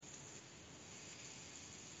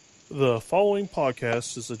The following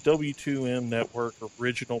podcast is a W2M Network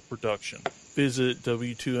original production. Visit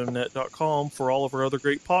W2Mnet.com for all of our other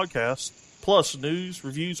great podcasts, plus news,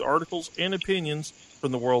 reviews, articles, and opinions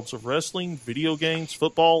from the worlds of wrestling, video games,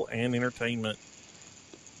 football, and entertainment.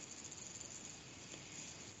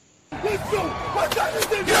 Let's go! What's that? It's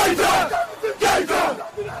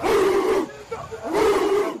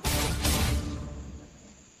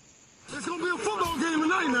gonna be a football game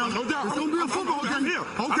tonight now. No doubt. It's gonna be a football game here. Okay.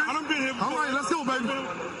 I done been here before. All right, let's go, baby.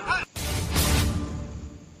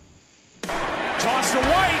 Toss to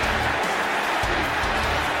White.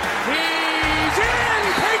 He's in!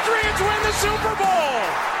 Patriots win the Super Bowl!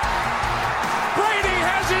 Brady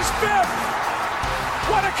has his fifth!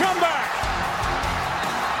 What a comeback!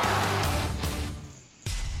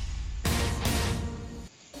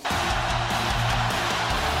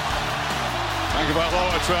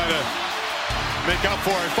 Tagovailoa trying to make up for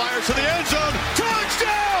it. Fires to the end zone.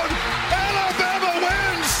 Touchdown! Alabama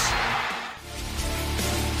wins!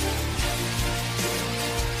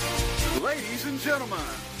 Ladies and gentlemen,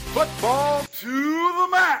 football to the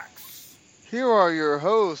max. Here are your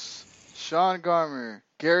hosts, Sean Garmer,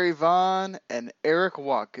 Gary Vaughn, and Eric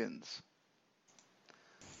Watkins.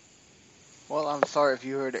 Well, I'm sorry if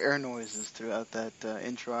you heard air noises throughout that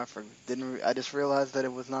intro. I just realized that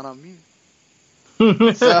it was not on mute.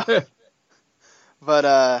 But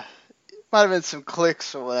might have been some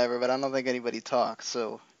clicks or whatever, but I don't think anybody talks,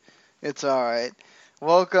 so it's alright.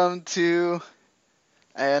 Welcome to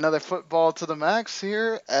another Football to the Max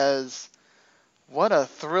here, as what a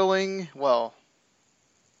thrilling, well,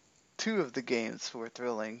 two of the games were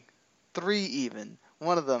thrilling. Three even.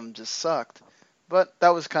 One of them just sucked, but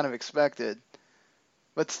that was kind of expected.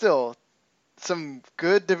 But still, some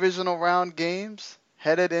good divisional round games.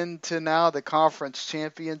 Headed into now the conference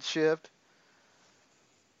championship.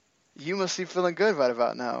 You must be feeling good right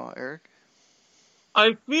about now, Eric.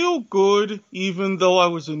 I feel good, even though I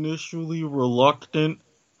was initially reluctant.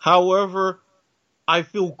 However, I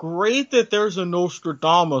feel great that there's a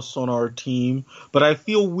Nostradamus on our team, but I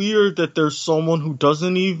feel weird that there's someone who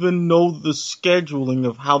doesn't even know the scheduling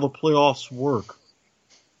of how the playoffs work.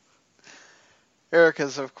 Eric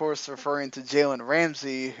is, of course, referring to Jalen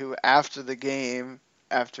Ramsey, who after the game,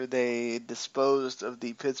 after they disposed of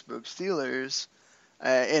the Pittsburgh Steelers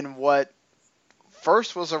in what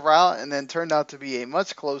first was a rout and then turned out to be a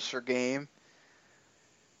much closer game,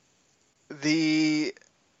 the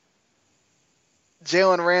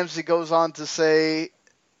Jalen Ramsey goes on to say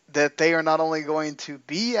that they are not only going to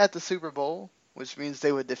be at the Super Bowl, which means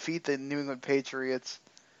they would defeat the New England Patriots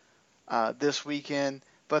this weekend,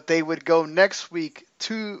 but they would go next week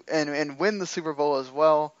to and win the Super Bowl as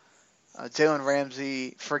well. Jalen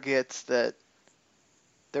Ramsey forgets that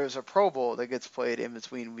there's a Pro Bowl that gets played in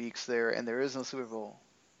between weeks there, and there is no Super Bowl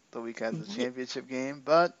the week after the championship game.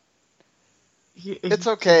 But it's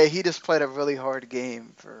okay. He just played a really hard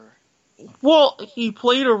game Well, he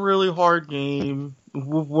played a really hard game.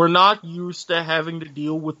 We're not used to having to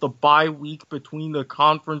deal with the bye week between the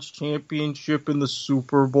conference championship and the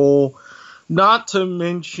Super Bowl. Not to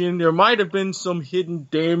mention, there might have been some hidden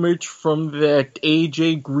damage from that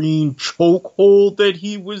AJ Green chokehold that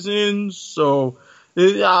he was in, so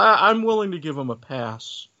I'm willing to give him a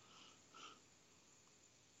pass.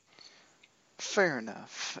 Fair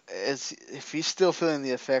enough. If he's still feeling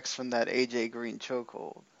the effects from that AJ Green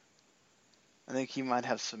chokehold, I think he might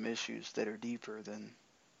have some issues that are deeper than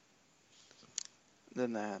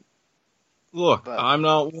that. Look, I'm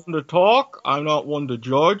not one to talk. I'm not one to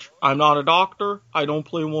judge. I'm not a doctor. I don't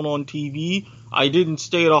play one on TV. I didn't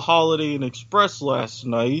stay at a Holiday Inn Express last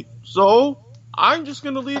night. So, I'm just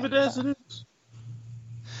going to leave it as it is.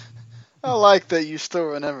 I like that you still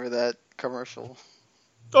remember that commercial.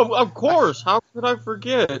 Oh, of course. How could I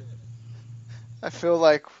forget? I feel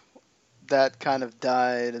like that kind of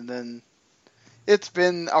died, and then it's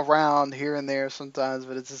been around here and there sometimes,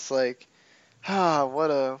 but it's just like,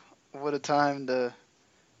 what a time to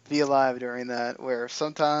be alive during that, where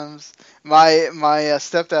sometimes my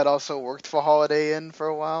stepdad also worked for Holiday Inn for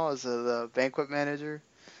a while as the banquet manager.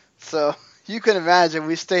 So you can imagine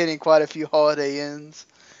we stayed in quite a few Holiday Inns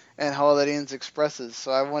and Holiday Inns Expresses,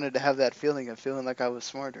 so I wanted to have that feeling of feeling like I was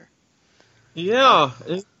smarter. Yeah.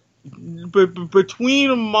 But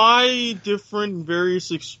between my different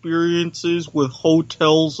various experiences with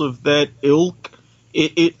hotels of that ilk,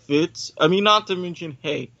 it fits. I mean, not to mention,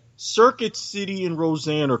 hey, Circuit City and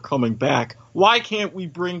Roseanne are coming back. Why can't we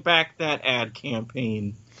bring back that ad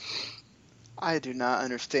campaign? I do not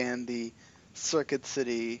understand the Circuit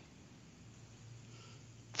City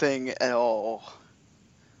thing at all.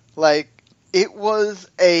 Like, it was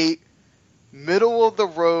a middle of the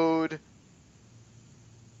road.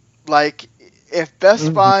 Like, if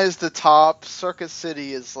Best Buy is the top, Circuit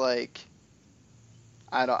City is like,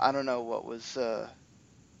 I don't know what was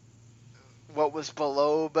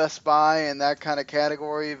below Best Buy in that kind of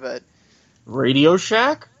category, but Radio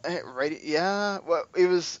Shack? Yeah, well, it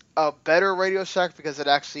was a better Radio Shack because it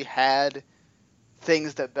actually had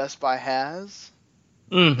things that Best Buy has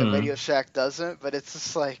that Radio Shack doesn't, but it's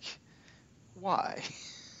just like, why?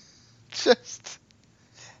 Just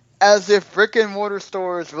as if brick and mortar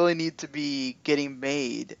stores really need to be getting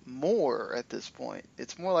made more at this point.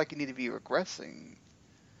 It's more like you need to be regressing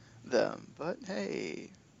them, but hey,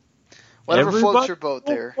 whatever floats your boat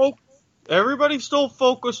there. Everybody's still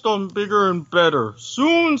focused on bigger and better.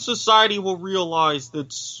 Soon society will realize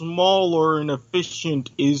that smaller and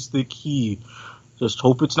efficient is the key. Just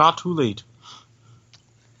hope it's not too late.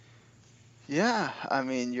 Yeah, I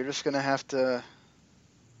mean, you're just going to have to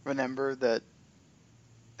remember that,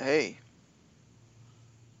 hey,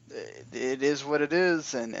 it is what it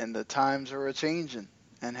is, and the times are a-changing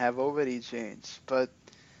and have already changed. But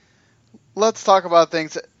let's talk about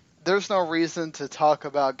things. There's no reason to talk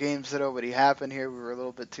about games that already happened here. We were a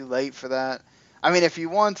little bit too late for that. I mean, if you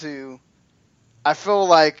want to, I feel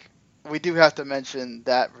like we do have to mention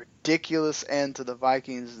that ridiculous end to the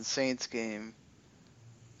Vikings and Saints game.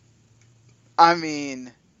 I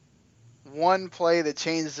mean, one play that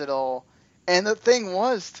changed it all. And the thing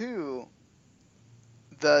was, too,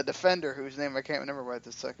 the defender, whose name I can't remember right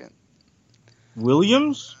this second.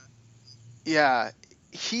 Williams? Yeah.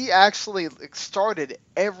 He actually started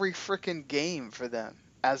every freaking game for them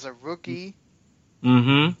as a rookie.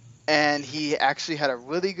 Mm-hmm. And he actually had a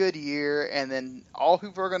really good year. And then all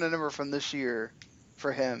who we're going to remember from this year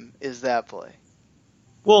for him is that play.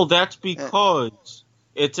 Well, that's because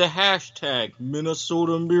it's a hashtag,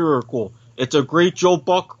 Minnesota Miracle. It's a great Joe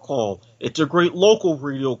Buck call. It's a great local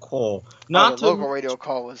radio call. The local radio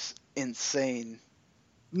call was insane.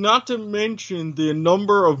 Not to mention the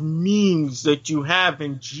number of memes that you have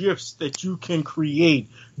and GIFs that you can create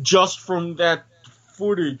just from that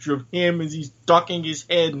footage of him as he's ducking his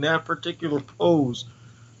head in that particular pose.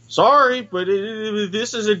 Sorry, but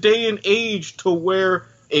this is a day and age to where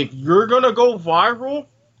if you're going to go viral,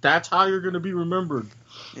 that's how you're going to be remembered.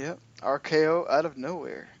 Yep, RKO out of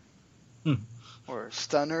nowhere. Or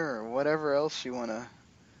stunner or whatever else you want to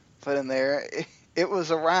put in there. It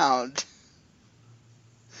was around.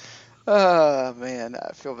 Oh, man,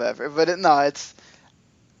 I feel bad for it. But it's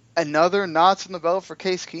another notch in the belt for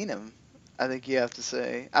Case Keenum, I think you have to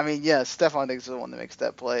say. I mean, yes, Stephon Diggs is the one that makes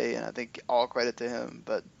that play, and I think all credit to him.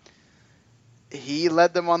 But he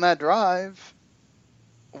led them on that drive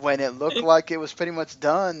when it looked like it was pretty much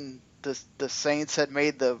done. The Saints had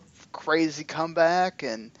made the crazy comeback,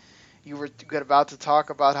 and you were about to talk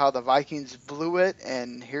about how the Vikings blew it,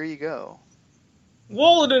 and here you go.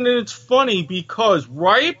 Well, and it's funny because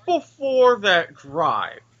right before that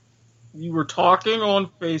drive, you were talking on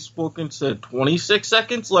Facebook and said 26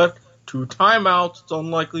 seconds left, 2 timeouts, it's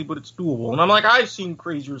unlikely, but it's doable. And I'm like, I've seen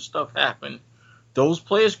crazier stuff happen. Those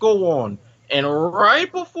plays go on. And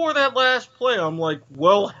right before that last play, I'm like,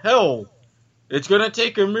 well, hell, it's going to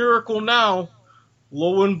take a miracle now.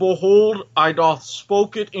 Lo and behold, I doth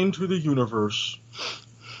spoke it into the universe.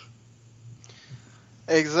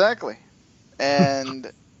 Exactly. And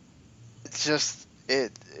it's just,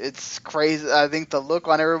 it's crazy. I think the look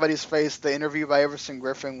on everybody's face, the interview by Everson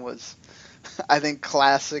Griffin was, I think,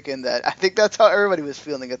 classic in that. I think that's how everybody was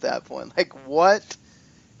feeling at that point. Like, what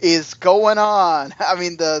is going on? I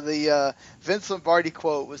mean, the Vince Lombardi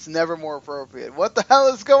quote was never more appropriate. What the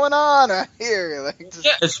hell is going on right here? Like,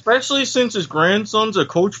 yeah, especially since his grandson's a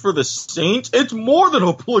coach for the Saints, it's more than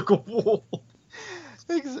applicable.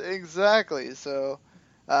 Exactly. So,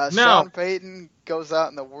 now, Sean Payton goes out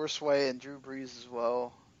in the worst way, and Drew Brees as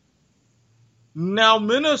well. Now,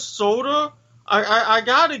 Minnesota, I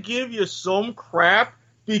gotta give you some crap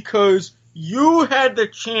because you had the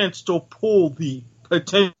chance to pull the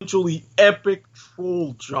potentially epic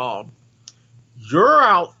troll job. You're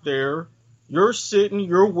out there, you're sitting,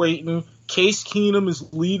 you're waiting. Case Keenum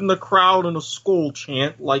is leading the crowd in a skull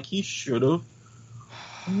chant like he should have.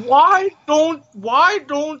 Why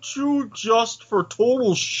don't you just, for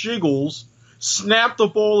total shiggles, snap the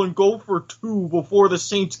ball and go for 2 before the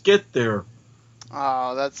Saints get there?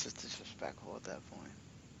 Oh, that's just disrespectful at that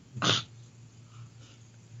point.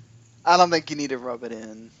 I don't think you need to rub it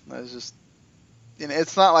in. It's just,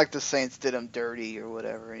 it's not like the Saints did them dirty or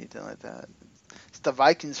whatever, or anything like that. It's the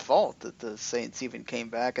Vikings' fault that the Saints even came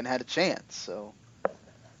back and had a chance. So,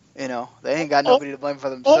 they ain't got nobody to blame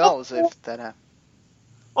for themselves if that happened.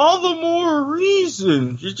 all the more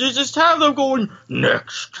reason. Just have them going,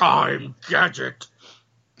 next time, Gadget.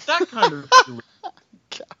 That kind of feeling.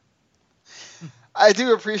 I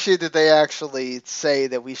do appreciate that they actually say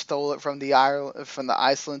that we stole it from the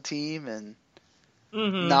Iceland team and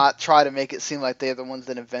not try to make it seem like they're the ones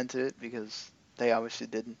that invented it, because they obviously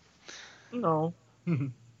didn't. No.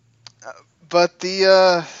 But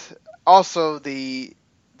the also the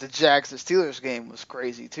Jags and Steelers game was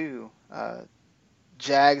crazy too.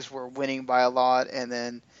 Jags were winning by a lot and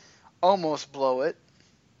then almost blow it.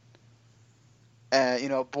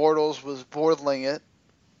 Bortles was bortling it,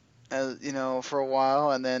 for a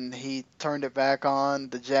while, and then he turned it back on.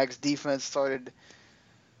 The Jags defense started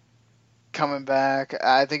coming back.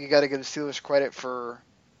 I think you got to give the Steelers credit for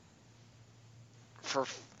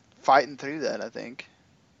fighting through that, I think.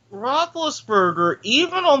 Roethlisberger,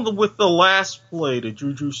 even with the last play to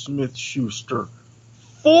Juju Smith-Schuster,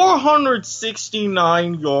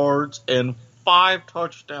 469 yards and 5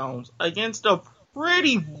 touchdowns against a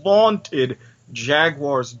pretty vaunted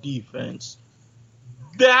Jaguars defense.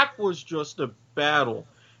 That was just a battle.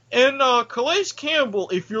 And Calais Campbell,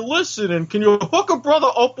 if you're listening, can you hook a brother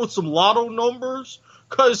up with some lotto numbers?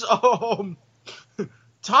 Because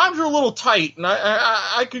times are a little tight, and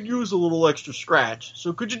I could use a little extra scratch.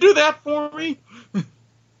 So could you do that for me?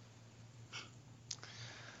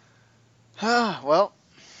 Well,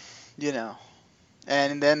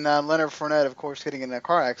 And then Leonard Fournette, of course, getting in a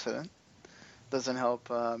car accident doesn't help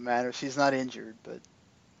matters. He's not injured, but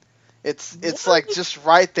it's like just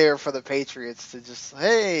right there for the Patriots to just,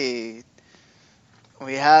 hey,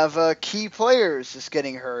 we have key players just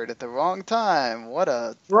getting hurt at the wrong time. What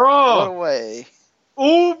a way.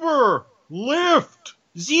 Uber, Lyft,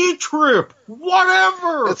 Z-Trip,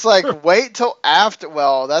 whatever. It's like, wait till after.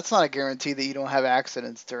 Well, that's not a guarantee that you don't have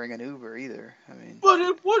accidents during an Uber either. I mean, but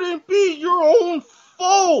it wouldn't be your own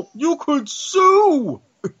fault. You could sue.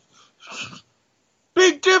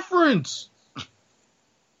 Big difference.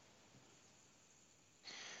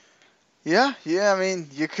 Yeah. I mean,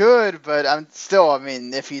 you could, but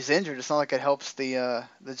if he's injured, it's not like it helps the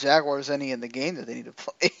Jaguars any in the game that they need to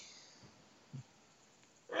play.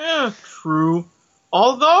 Yeah, true.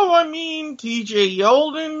 Although, TJ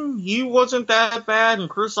Yeldon, he wasn't that bad, and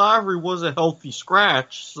Chris Ivory was a healthy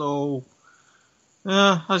scratch, so,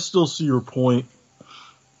 I still see your point.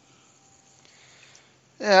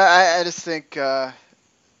 Yeah, I just think,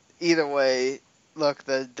 either way, look,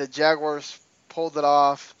 the Jaguars pulled it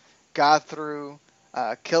off, got through,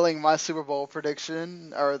 killing my Super Bowl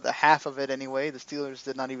prediction, or the half of it anyway. The Steelers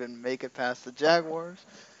did not even make it past the Jaguars,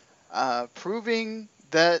 proving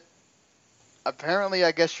that apparently,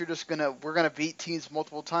 I guess we're gonna beat teams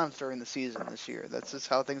multiple times during the season this year. That's just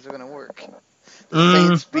how things are gonna work. The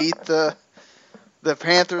Saints beat the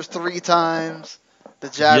Panthers 3 times. The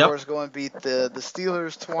Jaguars go and beat the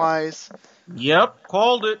Steelers twice. Yep,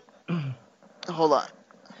 called it. Hold on.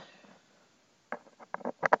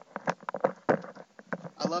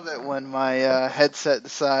 I love it when my headset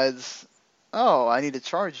decides, oh, I need to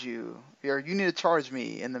charge you, or you need to charge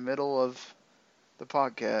me in the middle of the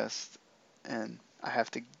podcast, and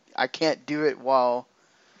I can't do it while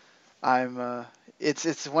I'm,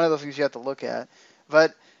 it's one of those things you have to look at.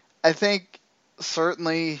 But I think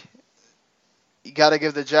certainly you got to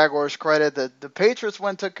give the Jaguars credit. The Patriots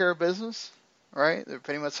went and took care of business, right? They're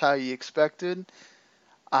pretty much how you expected.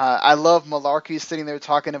 I love Malarkey sitting there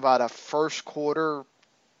talking about a first quarter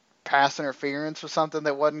pass interference or something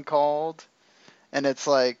that wasn't called. And it's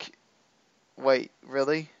like, wait,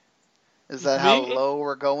 really? Is that how low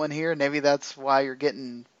we're going here? Maybe that's why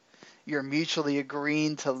you're mutually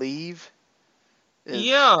agreeing to leave?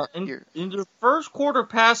 Yeah, in the first quarter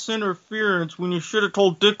pass interference, when you should have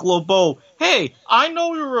told Dick LeBeau, hey, I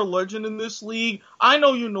know you're a legend in this league, I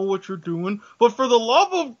know you know what you're doing, but for the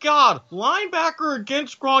love of God, linebacker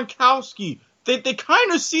against Gronkowski, they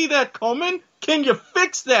kind of see that coming. Can you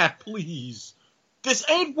fix that, please? This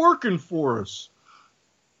ain't working for us.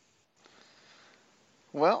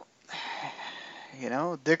 Well,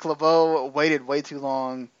 Dick LeBeau waited way too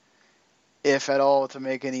long, if at all, to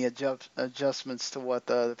make any adjustments to what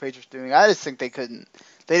the Patriots are doing. I just think they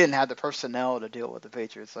didn't have the personnel to deal with the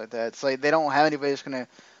Patriots like that. It's like they don't have anybody that's going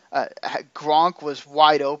to, Gronk was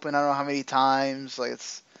wide open, I don't know how many times. Like,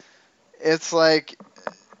 it's like,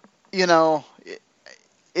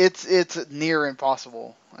 it's near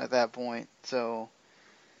impossible at that point. So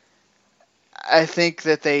I think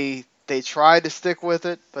that they tried to stick with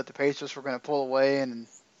it, but the Patriots were going to pull away, and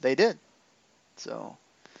they did. So,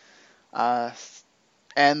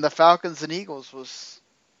 and the Falcons and Eagles was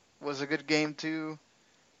a good game too.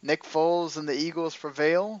 Nick Foles and the Eagles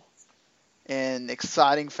prevail. in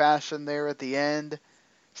exciting fashion there at the end.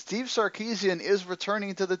 Steve Sarkisian is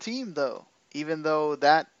returning to the team, though, even though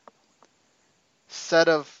that set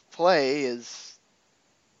of play is,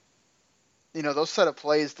 those set of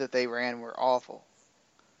plays that they ran were awful.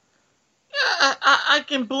 Yeah, I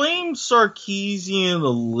can blame Sarkisian a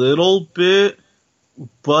little bit,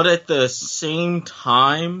 but at the same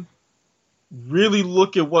time, really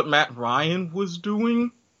look at what Matt Ryan was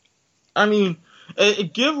doing. I mean,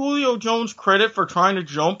 give Julio Jones credit for trying to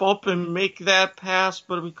jump up and make that pass,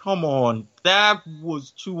 but I mean, come on. That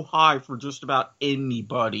was too high for just about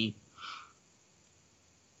anybody.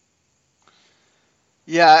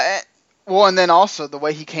 Yeah, well, and then also the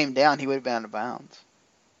way he came down, he would have been out of bounds.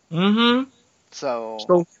 Mm-hmm. So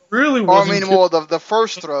really wasn't... the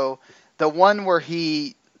first throw, the one where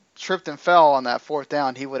he tripped and fell on that fourth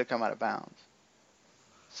down, he would have come out of bounds.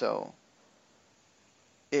 So,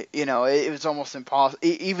 it was almost impossible.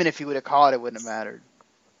 Even if he would have caught it, wouldn't have mattered.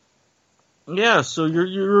 Yeah, so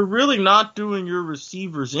you're really not doing your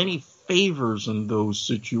receivers any favors in those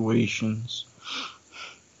situations.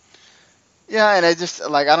 Yeah, and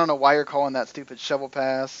I don't know why you're calling that stupid shovel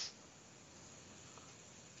pass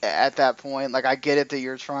at that point. I get it that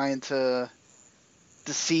you're trying to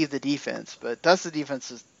deceive the defense, but that's the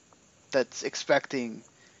defense that's expecting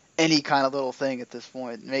any kind of little thing at this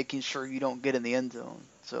point, making sure you don't get in the end zone.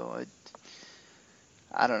 So,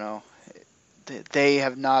 I don't know. They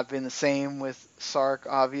have not been the same with Sark,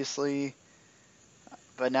 obviously.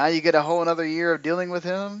 But now you get a whole another year of dealing with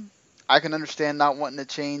him. I can understand not wanting to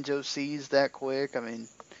change OCs that quick. I mean,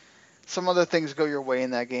 some other things go your way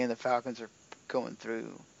in that game the Falcons are going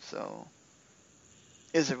through. So,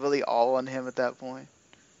 is it really all on him at that point?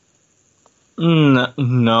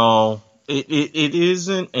 No, it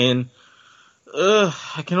isn't, and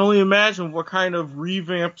I can only imagine what kind of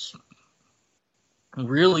revamps,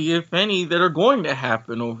 really, if any, that are going to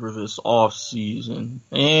happen over this off season.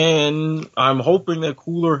 And I'm hoping that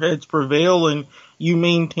cooler heads prevail and you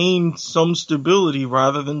maintain some stability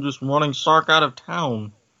rather than just running Sark out of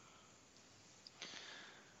town.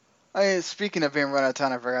 Speaking of being run out of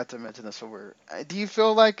town, I forgot to mention this over. Do you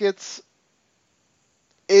feel like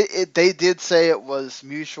they did say it was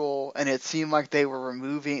mutual, and it seemed like they were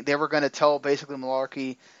going to tell basically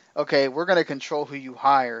Mularkey, okay, we're going to control who you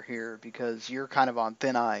hire here because you're kind of on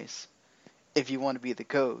thin ice if you want to be the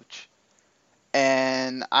coach.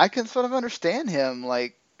 And I can sort of understand him.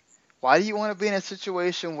 Why do you want to be in a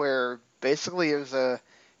situation where basically there's a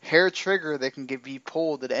hair trigger that can be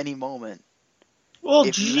pulled at any moment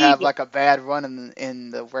if you have a bad run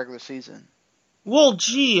in the regular season? Well,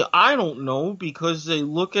 I don't know, because they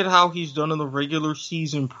look at how he's done in the regular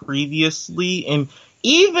season previously, and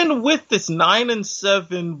even with this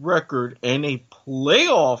 9-7 record and a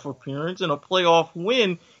playoff appearance and a playoff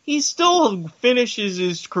win, he still finishes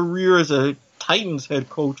his career as a Titans head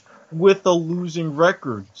coach with a losing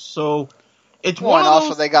record. So it's one. And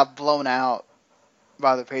also they got blown out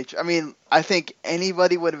by the Patriots. I mean, I think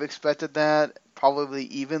anybody would have expected that, probably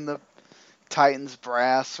even the Titans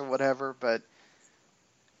brass or whatever, but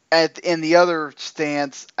in the other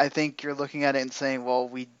stance, I think you're looking at it and saying, well,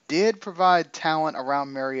 we did provide talent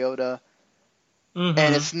around Mariota, and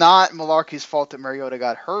it's not Mularkey's fault that Mariota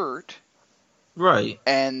got hurt. Right.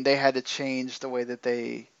 And they had to change the way that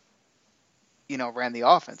they, ran the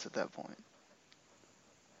offense at that point.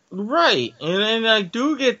 Right. And I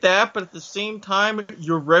do get that, but at the same time,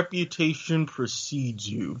 your reputation precedes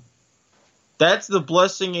you. That's the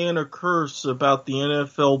blessing and a curse about the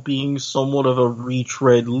NFL being somewhat of a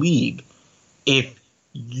retread league. If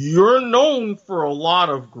you're known for a lot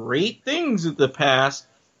of great things in the past,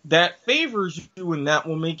 that favors you and that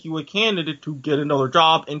will make you a candidate to get another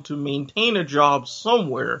job and to maintain a job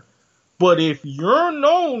somewhere. But if you're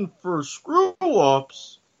known for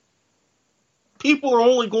screw-ups, people are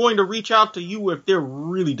only going to reach out to you if they're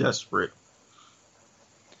really desperate.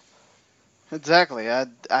 Exactly.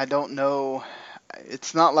 I don't know.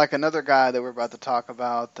 It's not like another guy that we're about to talk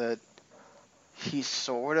about that he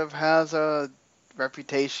sort of has a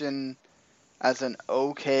reputation as an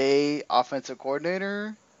okay offensive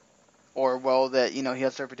coordinator, or that he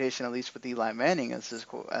has a reputation at least with Eli Manning as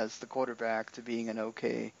the quarterback to being an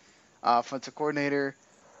okay offensive coordinator.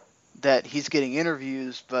 That he's getting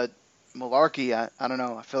interviews, but Mularkey, I don't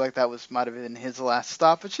know. I feel like that might have been his last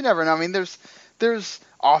stop, but you never know. I mean, there's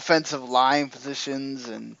offensive line positions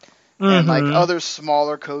and other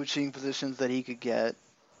smaller coaching positions that he could get.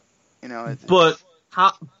 But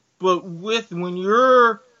when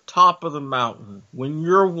you're top of the mountain, when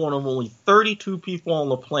you're one of only 32 people on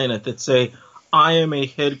the planet that say, I am a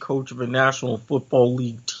head coach of a National Football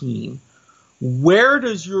League team, where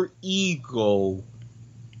does your ego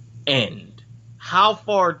end? How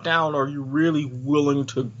far down are you really willing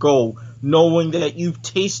to go, knowing that you've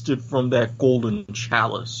tasted from that golden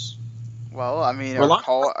chalice? Well, I mean,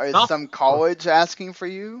 Well, is some college asking for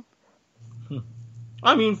you?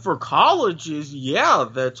 I mean, for colleges, yeah,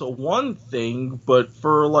 that's a one thing, but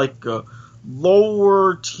for like a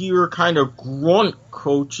lower tier kind of grunt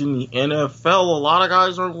coach in the NFL, a lot of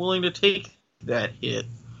guys aren't willing to take that hit.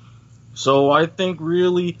 So I think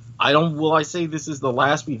really, will I say this is the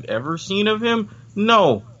last we've ever seen of him?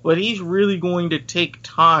 No, but he's really going to take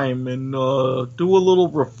time and do a little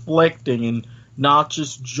reflecting and not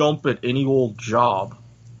just jump at any old job.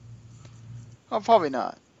 Well, probably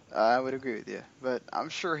not. I would agree with you. But I'm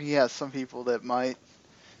sure he has some people that might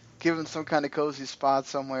give him some kind of cozy spot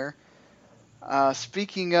somewhere.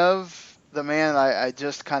 Speaking of the man I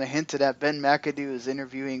just kind of hinted at, Ben McAdoo is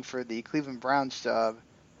interviewing for the Cleveland Browns job.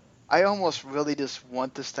 I almost really just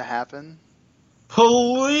want this to happen.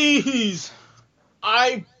 Please!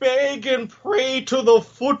 I beg and pray to the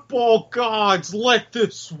football gods, let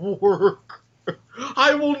this work.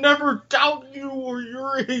 I will never doubt you or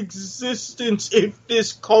your existence if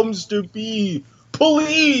this comes to be.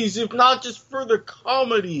 Please, if not just for the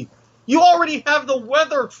comedy. You already have the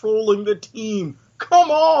weather trolling the team.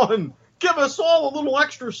 Come on, give us all a little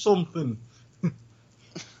extra something.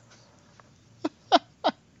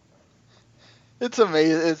 It's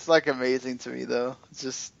amazing. It's like amazing to me though. It's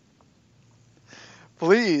just,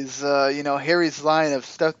 please, Harry's line of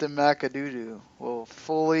stuffed in McAdoo will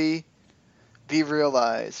fully be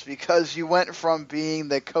realized because you went from being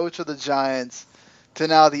the coach of the Giants to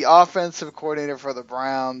now the offensive coordinator for the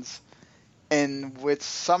Browns, in which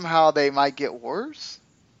somehow they might get worse.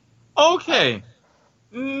 Okay.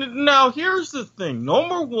 Now, here's the thing.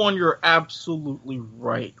 Number one, you're absolutely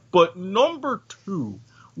right. But number two,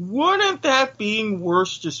 wouldn't that being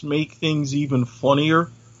worse just make things even funnier?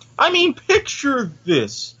 I mean, picture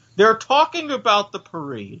this. They're talking about the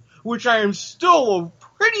parade, which I am still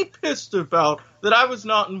pretty pissed about that I was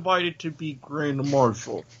not invited to be Grand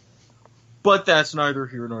Marshal. But that's neither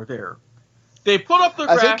here nor there. They put up the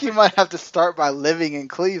graphic. I think you might have to start by living in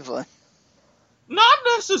Cleveland. Not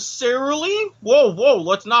necessarily. Whoa,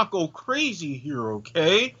 let's not go crazy here,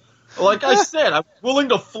 okay? Like I said, I'm willing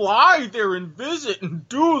to fly there and visit and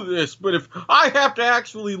do this, but if I have to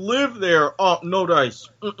actually live there, no dice.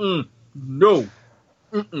 No.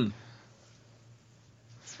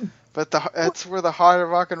 But that's where the heart of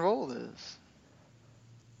rock and roll is.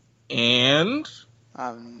 And?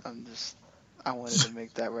 I wanted to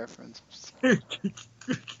make that reference.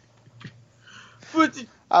 But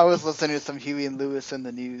I was listening to some Huey and Lewis in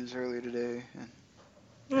the news earlier today. And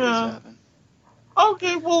yeah.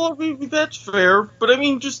 Okay, well, I mean, that's fair. But I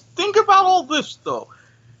mean, just think about all this, though.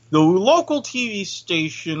 The local TV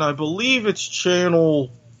station, I believe it's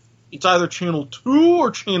either Channel 2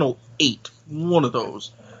 or Channel 8. One of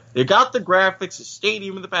those. They got the graphics, the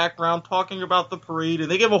stadium in the background, talking about the parade,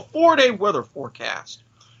 and they give a 4-day weather forecast.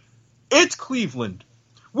 It's Cleveland,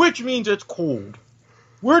 which means it's cold.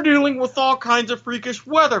 We're dealing with all kinds of freakish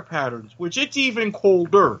weather patterns, which it's even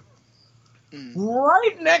colder.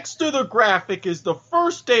 Right next to the graphic is the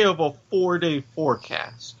first day of a 4-day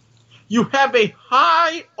forecast. You have a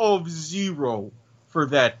high of 0 for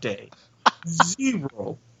that day.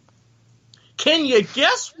 0. Can you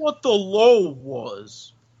guess what the low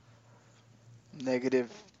was?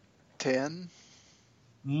 -10.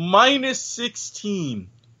 -16.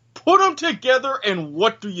 Put them together, and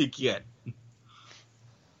what do you get?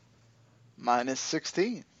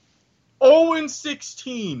 -16.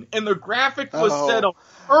 0-16, and the graphic was set up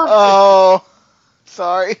perfect. Oh,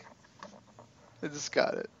 sorry. I just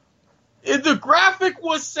got it. The graphic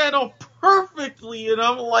was set up perfectly, and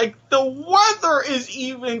I'm like, the weather is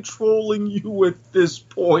even trolling you at this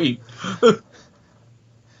point.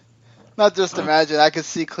 Not just imagine, I could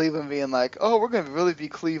see Cleveland being like, oh, we're going to really be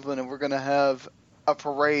Cleveland, and we're going to have a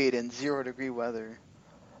parade in 0-degree weather.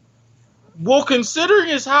 Well,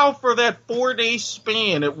 considering as how for that 4-day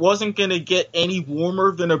span it wasn't going to get any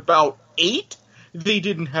warmer than about 8, they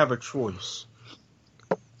didn't have a choice.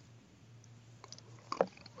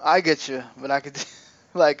 I get you, but I could,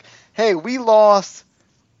 like, hey, we lost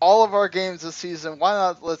all of our games this season. Why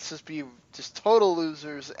not let's just be just total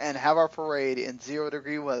losers and have our parade in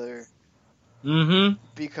 0-degree weather? Mm-hmm.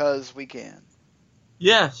 Because we can.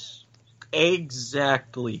 Yes,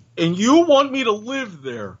 exactly. And you want me to live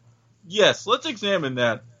there? Yes, let's examine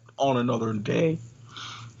that on another day.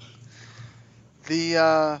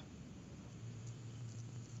 The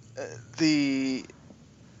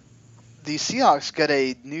Seahawks get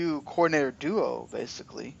a new coordinator duo,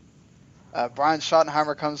 basically. Brian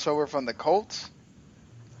Schottenheimer comes over from the Colts,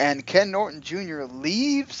 and Ken Norton Jr.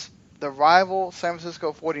 leaves the rival San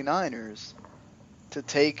Francisco 49ers to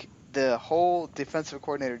take the whole defensive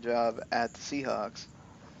coordinator job at the Seahawks.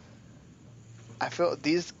 I feel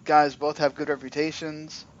these guys both have good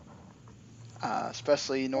reputations,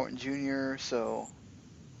 especially Norton Jr., so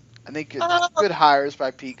I think it's good hires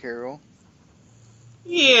by Pete Carroll.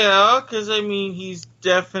 Yeah, because, I mean, he's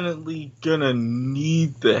definitely gonna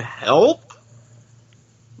need the help.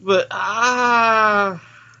 But, I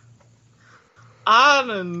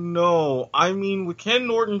don't know. I mean, with Ken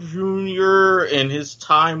Norton Jr. and his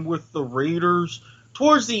time with the Raiders,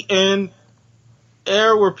 towards the end,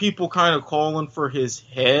 there were people kind of calling for his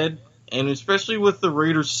head. And especially with the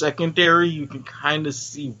Raiders secondary, you can kind of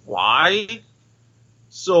see why.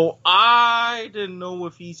 So I didn't know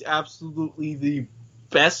if he's absolutely the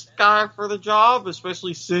best guy for the job,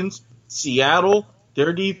 especially since Seattle,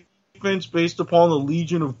 their defense based upon the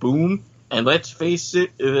Legion of Boom. And let's face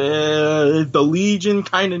it, the Legion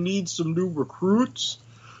kind of needs some new recruits.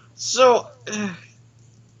 So,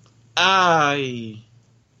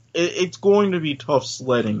 it's going to be tough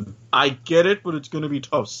sledding. I get it, but it's going to be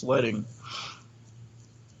tough sledding.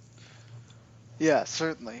 Yeah,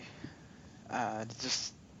 certainly. I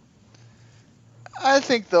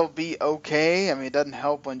think they'll be okay. I mean, it doesn't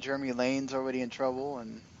help when Jeremy Lane's already in trouble,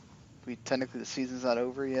 and technically the season's not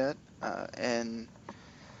over yet. And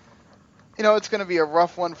it's going to be a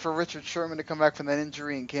rough one for Richard Sherman to come back from that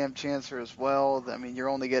injury, and Cam Chancellor as well. I mean, you're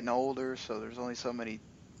only getting older, so there's only so many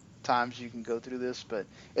times you can go through this. But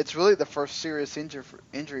it's really the first serious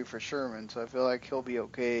injury for Sherman, so I feel like he'll be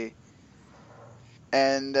okay.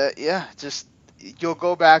 And you'll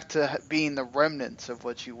go back to being the remnants of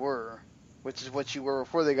what you were, which is what you were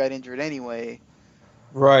before they got injured anyway.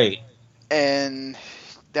 Right. And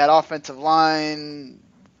that offensive line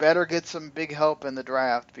better get some big help in the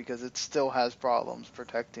draft because it still has problems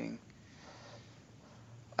protecting.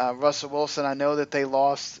 Russell Wilson, I know that they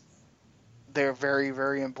lost their very,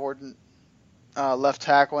 very important left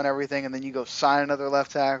tackle and everything, and then you go sign another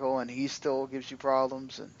left tackle, and he still gives you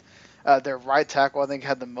problems. And their right tackle, I think,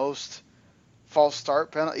 had the most false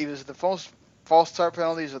start penalties. It was the most false start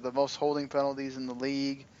penalties or the most holding penalties in the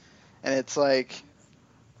league. And it's like,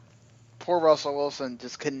 poor Russell Wilson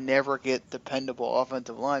just could never get dependable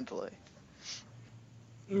offensive line play.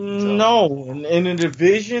 No, in a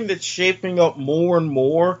division that's shaping up more and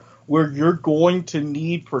more where you're going to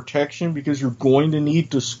need protection because you're going to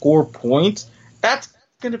need to score points, that's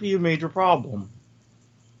going to be a major problem.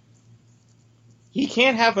 He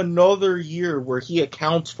can't have another year where he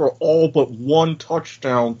accounts for all but one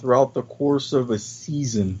touchdown throughout the course of a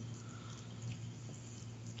season.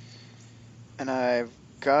 And I've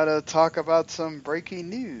got to talk about some breaking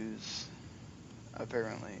news,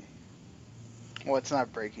 apparently. Well, it's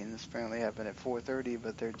not breaking. This apparently happened at 4:30,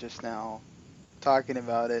 but they're just now talking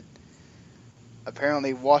about it.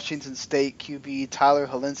 Apparently, Washington State QB Tyler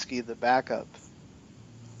Helinski, the backup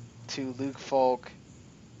to Luke Falk,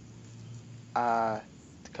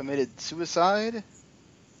 committed suicide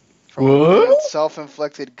from a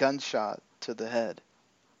self-inflicted gunshot to the head.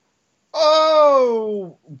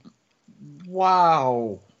 Oh,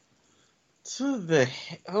 wow.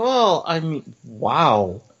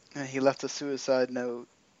 Wow. And he left a suicide note.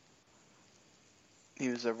 He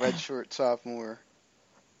was a redshirt sophomore.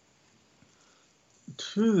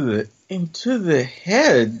 Into the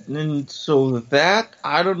head. And so that,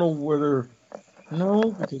 I don't know whether...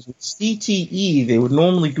 No, because with CTE, they would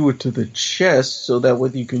normally do it to the chest so that way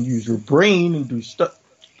you can use your brain and do stuff.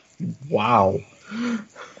 Wow.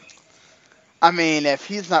 I mean, if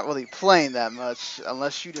he's not really playing that much,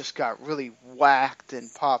 unless you just got really whacked in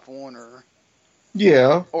Pop Warner.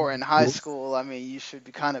 Yeah. Or in high school, I mean, you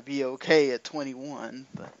should kind of be okay at 21.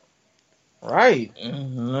 But. Right.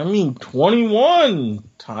 I mean, 21.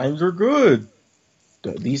 Times are good.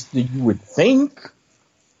 At least you would think.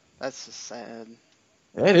 That's just sad.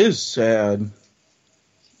 That is sad.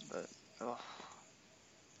 But,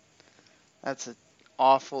 that's an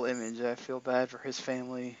awful image. I feel bad for his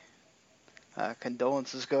family.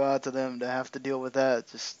 Condolences go out to them to have to deal with that.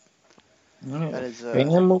 That is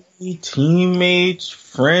family, teammates,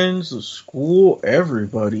 friends, the school,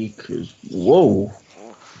 everybody. 'Cause whoa,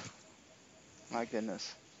 my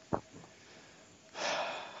goodness.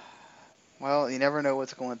 Well, you never know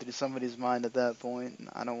what's going through somebody's mind at that point.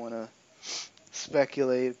 I don't want to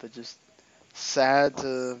speculate, but just sad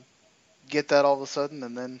to get that all of a sudden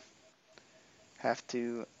and then have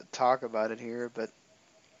to talk about it here. But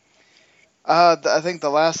I think the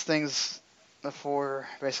last things before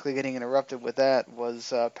basically getting interrupted with that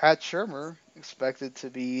was Pat Shurmur expected to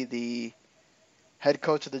be the head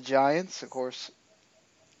coach of the Giants. Of course,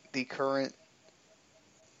 the current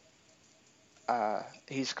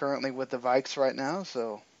he's currently with the Vikes right now,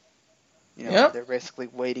 so Yep. they're basically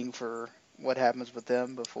waiting for what happens with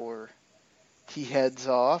them before he heads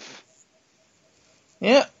off.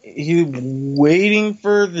 Yeah, he's waiting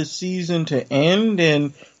for the season to end,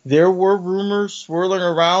 and there were rumors swirling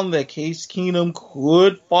around that Case Keenum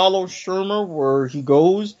could follow Shermer where he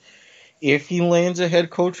goes if he lands a head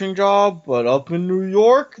coaching job, but up in New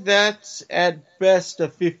York, that's at best a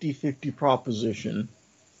 50-50 proposition.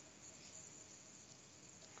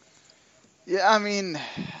 Yeah, I mean,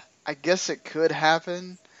 I guess it could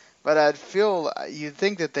happen, but you'd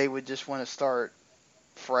think that they would just want to start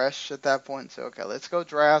fresh at that point and say, okay, let's go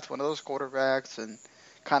draft one of those quarterbacks and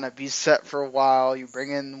kind of be set for a while. You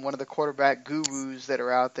bring in one of the quarterback gurus that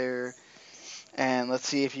are out there, and let's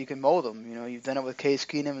see if you can mold them. You've done it with Case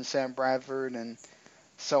Keenum and Sam Bradford and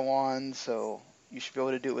so on, so you should be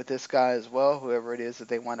able to do it with this guy as well, whoever it is that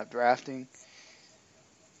they wind up drafting.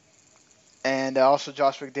 And also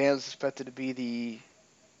Josh McDaniels is expected to be the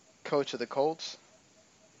coach of the Colts.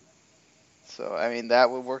 So, I mean, that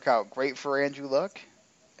would work out great for Andrew Luck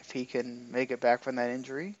if he can make it back from that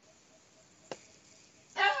injury.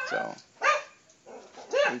 So,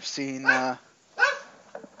 we've seen...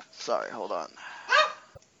 sorry, hold on.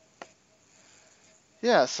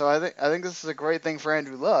 Yeah, so I think this is a great thing for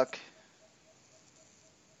Andrew Luck.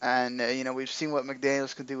 And, we've seen what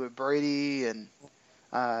McDaniels can do with Brady and,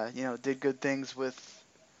 did good things with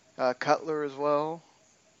Cutler as well.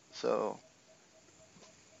 So,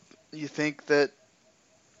 you think that,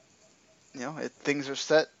 things are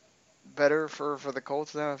set better for the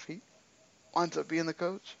Colts now if he winds up being the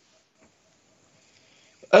coach?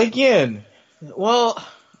 Again, well,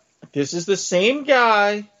 this is the same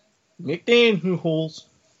guy, McDaniels,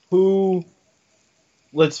 who,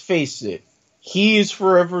 let's face it, he is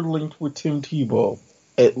forever linked with Tim Tebow,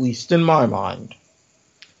 at least in my mind.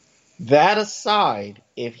 That aside,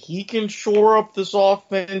 if he can shore up this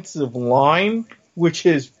offensive line, which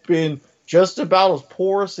has been just about as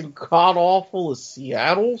porous and god-awful as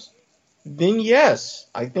Seattle's, then yes,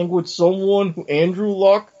 I think with someone who Andrew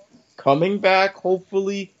Luck coming back,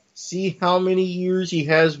 hopefully, see how many years he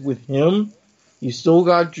has with him. You still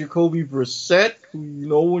got Jacoby Brissett,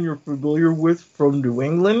 who when you're familiar with from New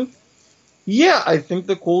England. Yeah, I think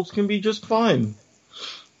the Colts can be just fine.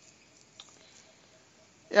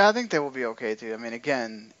 Yeah, I think they will be okay, too. I mean,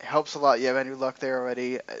 again, it helps a lot. You have Andrew Luck there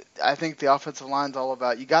already. I think the offensive line's all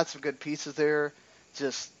about, you got some good pieces there,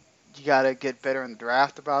 just you got to get better in the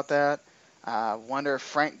draft about that. Wonder if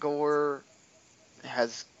Frank Gore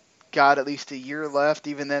has got at least a year left.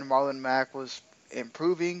 Even then, Marlon Mack was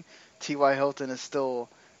improving. T.Y. Hilton is still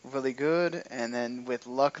really good. And then with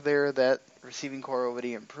Luck there, that receiving core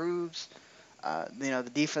already improves. The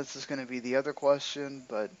defense is going to be the other question,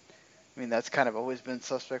 but I mean, that's kind of always been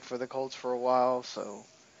suspect for the Colts for a while, so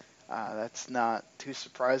that's not too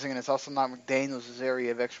surprising. And it's also not McDaniels'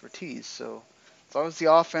 area of expertise. So as long as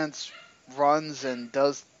the offense runs and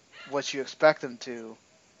does what you expect them to,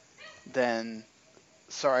 then,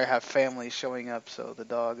 sorry, I have family showing up, so the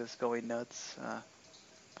dog is going nuts.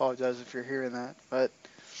 Apologize if you're hearing that. But,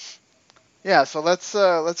 yeah, so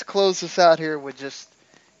let's close this out here with just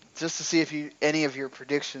to see if any of your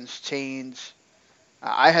predictions change.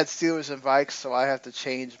 I had Steelers and Vikes, so I have to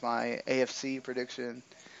change my AFC prediction,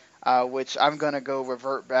 which I'm going to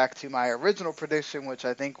revert back to my original prediction, which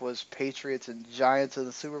I think was Patriots and Giants in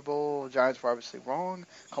the Super Bowl. Giants were obviously wrong,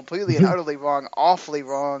 completely and utterly wrong, awfully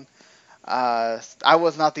wrong. I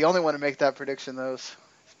was not the only one to make that prediction, though, so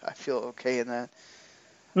I feel okay in that.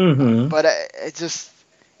 Mm-hmm. But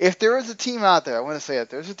if there is a team out there, I want to say it,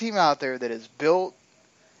 there's a team out there that is built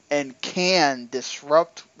and can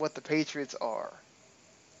disrupt what the Patriots are,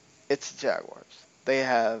 it's the Jaguars. They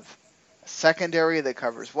have a secondary that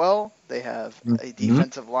covers well. They have a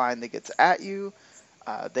defensive line that gets at you.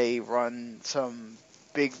 They run some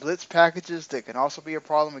big blitz packages that can also be a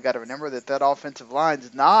problem. We got to remember that offensive line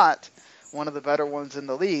is not one of the better ones in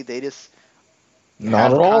the league. They just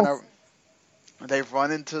not at all. They've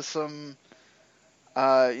run into some.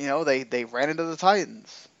 They ran into the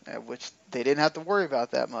Titans, which they didn't have to worry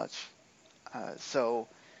about that much. So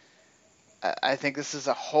I think this is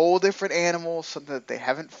a whole different animal, something that they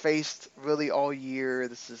haven't faced really all year.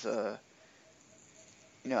 This is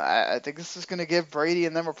I think this is going to give Brady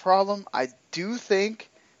and them a problem. I do think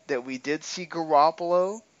that we did see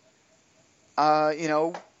Garoppolo,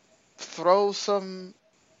 throw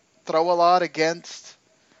a lot against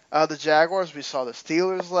the Jaguars. We saw the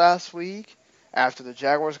Steelers last week after the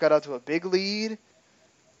Jaguars got out to a big lead.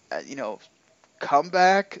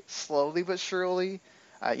 comeback slowly but surely.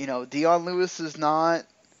 Dion Lewis is not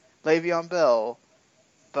Le'Veon Bell,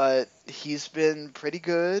 but he's been pretty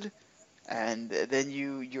good. And then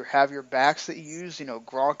you have your backs that you use.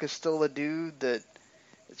 Gronk is still a dude that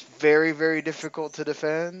it's very, very difficult to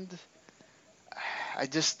defend.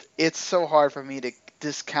 It's so hard for me to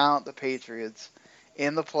discount the Patriots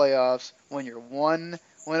in the playoffs when you're one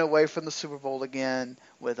win away from the Super Bowl again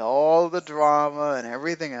with all the drama and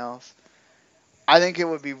everything else. I think it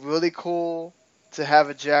would be really cool to have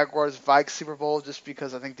a Jaguars-Vikes Super Bowl just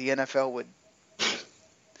because I think the NFL would,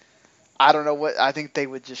 I don't know what, I think they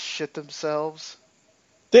would just shit themselves.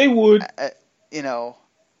 They would.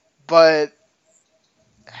 But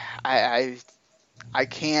I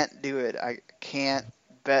can't do it. I can't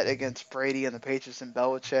bet against Brady and the Patriots and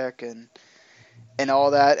Belichick and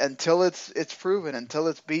all that until it's proven, until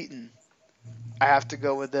it's beaten. I have to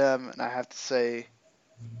go with them, and I have to say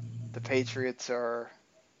the Patriots are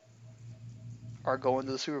going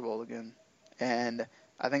to the Super Bowl again. And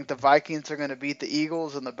I think the Vikings are going to beat the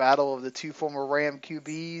Eagles in the battle of the two former Ram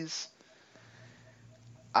QBs.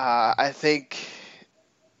 I think,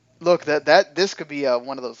 look, that this could be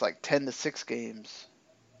one of those 10-6 games.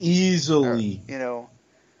 Easily. Go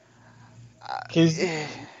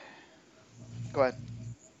ahead.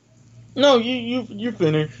 No, you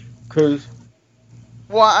finish.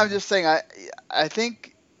 Well, I'm just saying, I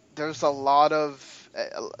think there's a lot of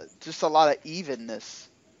evenness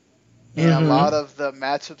in a lot of the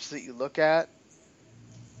matchups that you look at.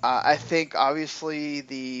 I think obviously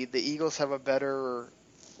the Eagles have a better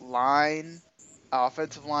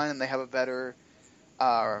offensive line, and they have a better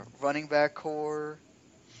running back core.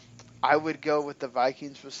 I would go with the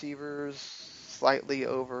Vikings receivers slightly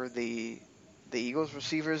over the Eagles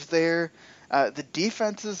receivers there. The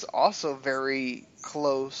defense is also very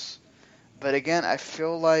close, but again, I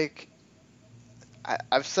feel like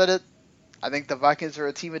I've said it. I think the Vikings are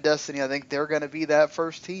a team of destiny. I think they're going to be that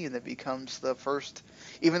first team that becomes the first,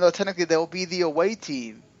 even though technically they'll be the away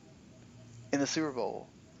team in the Super Bowl.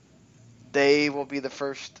 They will be the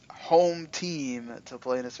first home team to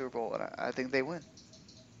play in the Super Bowl, and I think they win.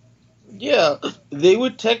 Yeah, they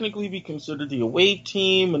would technically be considered the away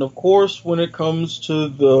team, and of course, when it comes to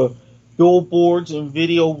the billboards and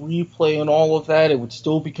video replay and all of that, it would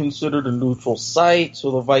still be considered a neutral site,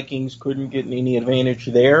 so the Vikings couldn't get any advantage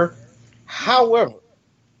there. However,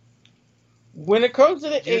 when it comes to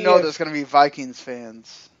the there's going to be Vikings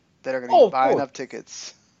fans that are going to be buying up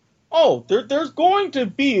tickets. Oh, there's going to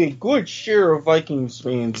be a good share of Vikings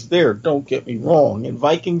fans there, don't get me wrong, and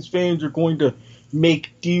Vikings fans are going to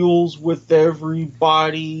make deals with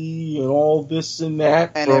everybody and all this and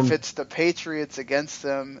that. And if it's the Patriots against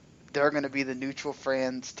them, they're going to be the neutral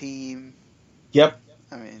fans team. Yep.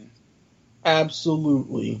 I mean,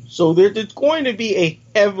 absolutely. So there's going to be a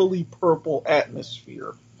heavily purple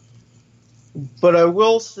atmosphere. But I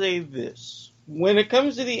will say this. When it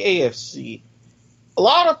comes to the AFC, a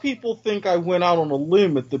lot of people think I went out on a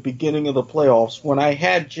limb at the beginning of the playoffs when I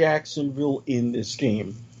had Jacksonville in this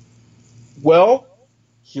game. Well,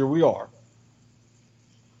 here we are.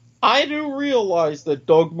 I do realize that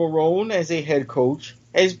Doug Marrone, as a head coach,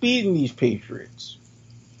 has beaten these Patriots.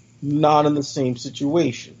 Not in the same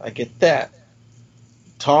situation. I get that.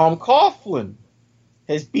 Tom Coughlin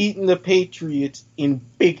has beaten the Patriots in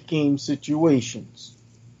big game situations.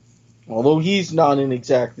 Although he's not in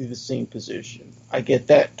exactly the same position. I get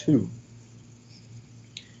that too.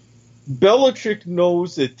 Belichick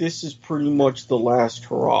knows that this is pretty much the last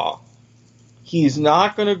hurrah. He's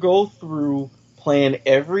not going to go through, plan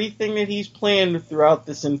everything that he's planned throughout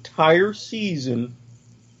this entire season,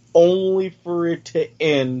 only for it to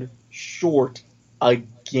end short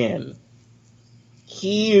again.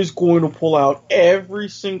 He is going to pull out every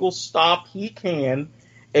single stop he can,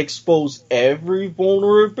 expose every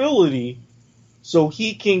vulnerability, so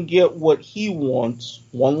he can get what he wants,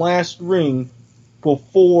 one last ring,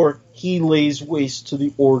 before he lays waste to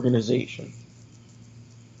the organization.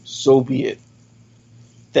 So be it.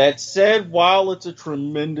 That said, while it's a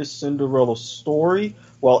tremendous Cinderella story,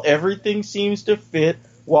 while everything seems to fit,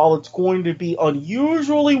 while it's going to be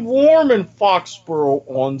unusually warm in Foxborough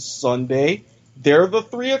on Sunday, they're the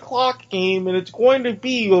 3 o'clock game, and it's going to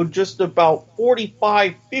be just about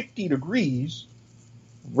 45, 50 degrees.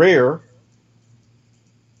 Rare.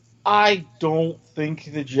 I don't think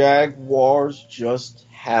the Jaguars just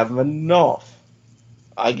have enough.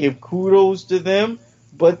 I give kudos to them,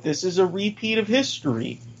 but this is a repeat of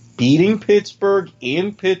history. Beating Pittsburgh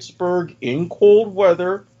in cold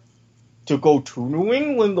weather, to go to New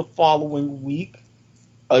England the following week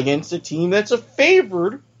against a team that's a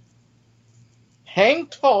favored, hang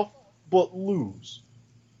tough, but lose.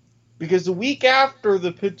 Because the week after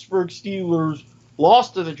the Pittsburgh Steelers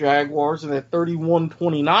lost to the Jaguars in that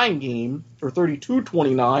 31-29 game, or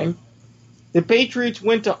 32-29, the Patriots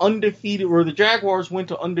went to undefeated, or the Jaguars went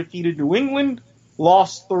to undefeated New England,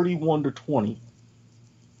 lost 31-20.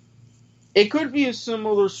 It could be a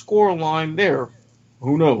similar scoreline there.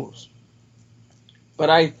 Who knows? But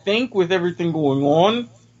I think with everything going on,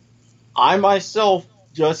 I myself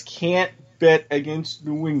just can't bet against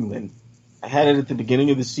New England. I had it at the beginning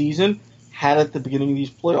of the season, had it at the beginning of these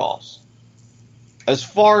playoffs. As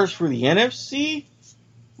far as for the NFC,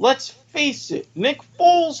 let's face it, Nick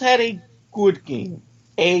Foles had a good game.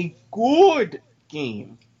 A good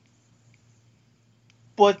game.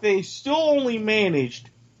 But they still only managed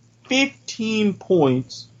 15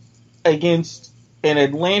 points against an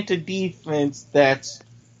Atlanta defense that's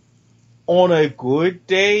on a good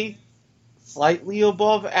day slightly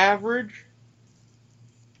above average.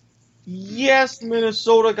 Yes,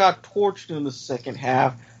 Minnesota got torched in the second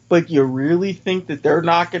half, but you really think that they're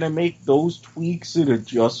not going to make those tweaks and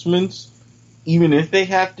adjustments, even if they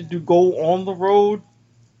have to go on the road?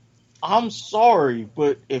 I'm sorry,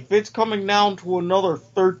 but if it's coming down to another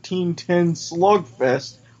 13-10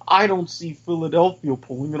 slugfest, I don't see Philadelphia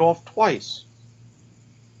pulling it off twice.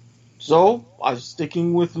 So, I'm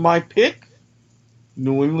sticking with my pick.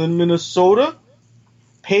 New England, Minnesota.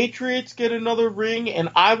 Patriots get another ring, and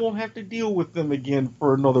I won't have to deal with them again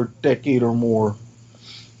for another decade or more.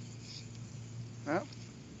 Well,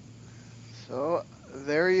 so,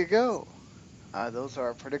 there you go. Those are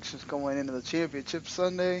our predictions going into the championship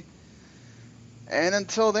Sunday. And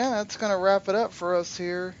until then, that's going to wrap it up for us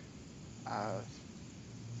here.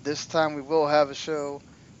 This time we will have a show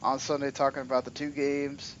on Sunday talking about the two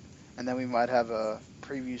games. And then we might have a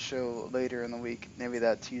preview show later in the week, maybe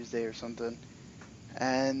that Tuesday or something.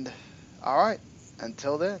 And, alright,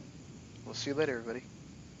 until then, we'll see you later, everybody.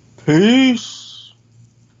 Peace!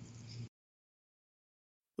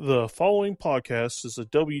 The following podcast is a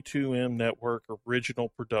W2M Network original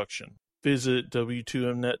production. Visit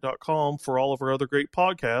W2Mnet.com for all of our other great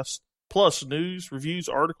podcasts, plus news, reviews,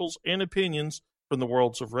 articles, and opinions from the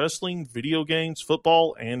worlds of wrestling, video games,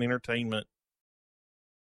 football, and entertainment.